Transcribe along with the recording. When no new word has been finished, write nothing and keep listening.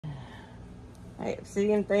Alright,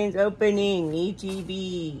 Obsidian Flames opening,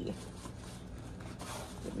 ETB. Here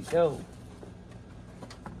we go.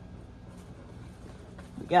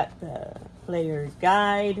 We got the player's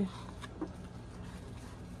guide.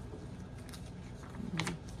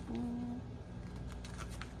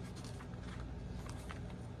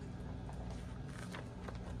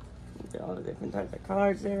 All the different types of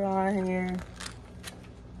cards there are here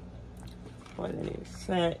for the new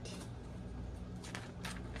set.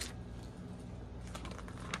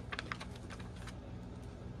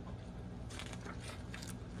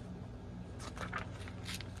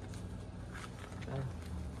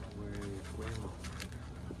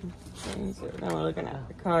 Okay, so now we're looking at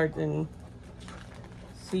the cards in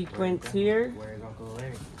sequence here. Where's Uncle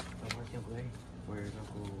Larry? Uncle Larry? Where's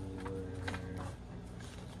Uncle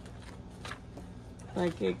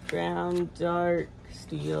Psychic, ground, dark,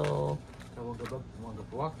 steel,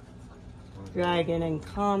 dragon, and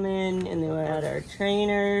common, and then we had our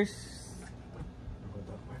trainers.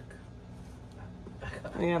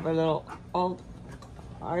 We have our little alt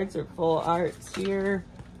arts or full arts here.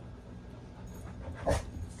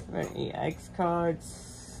 Our EX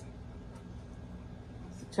cards.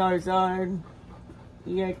 Charizard,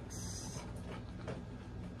 EX.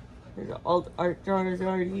 There's an alt art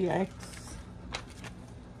Charizard EX.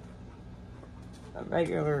 A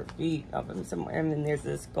regular beat of him somewhere, and then there's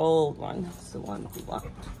this gold one. That's the one we want.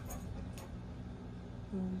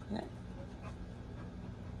 Okay.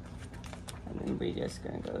 And then we're just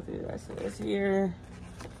gonna go through the rest of this here.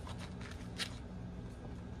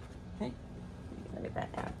 Okay. Look at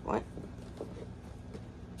that now. What?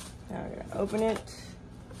 Now we're gonna open it.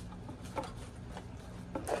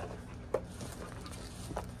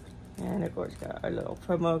 And of course, got our little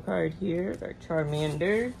promo card here. Our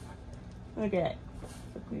Charmander. Look at it.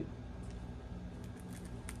 So cute.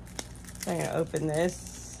 So I'm gonna open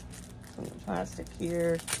this from the plastic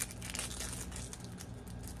here.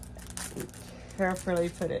 And carefully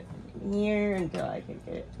put it in here until I can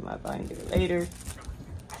get it to my binder later.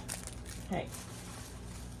 Okay.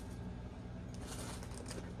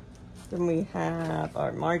 Then we have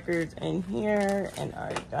our markers in here and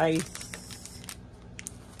our dice.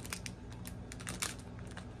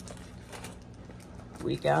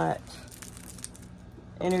 We got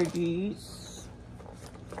energies.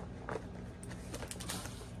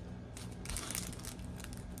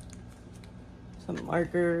 Some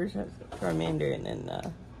markers, that's the Charmander, and then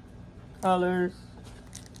the colors.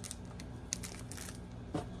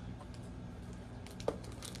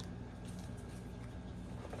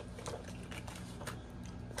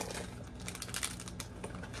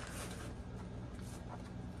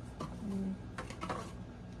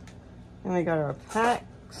 And we got our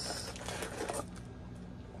packs.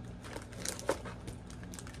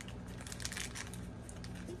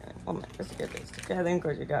 Oh my, let's get this together. Of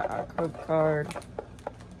course, you got our code card.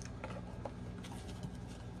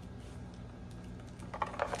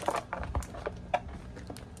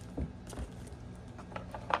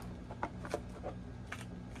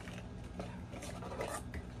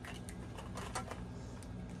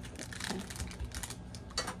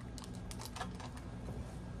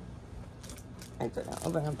 And so now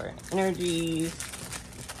open up our energies.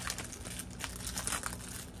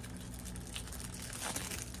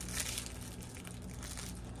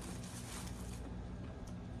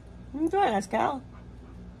 Join us, Cal.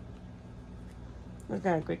 We're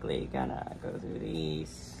gonna quickly gonna go through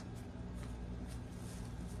these.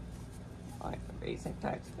 Like the basic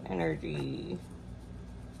types of energy.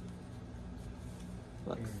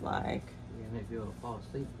 Looks like. Yeah, maybe be able to fall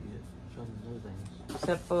asleep. You just show them those things.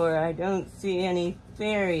 Except for I don't see any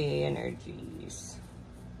fairy energies.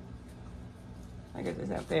 I guess there's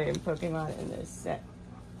no fairy Pokemon in this set.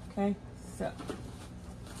 Okay, so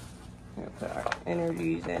I'm gonna put our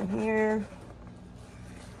energies in here.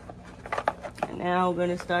 And now we're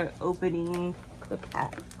gonna start opening the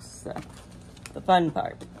packs. The fun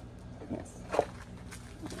part. Yes.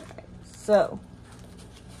 Alright, so.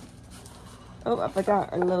 Oh, I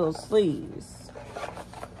forgot our little sleeves.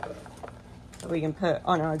 So we can put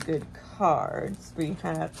on our good cards. We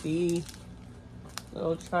have the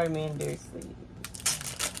little Charmander sleeve.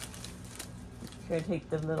 Gonna take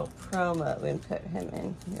the little promo and put him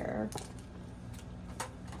in here.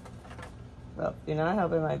 Well, if you're not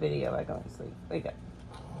helping my video by going to sleep, wake up.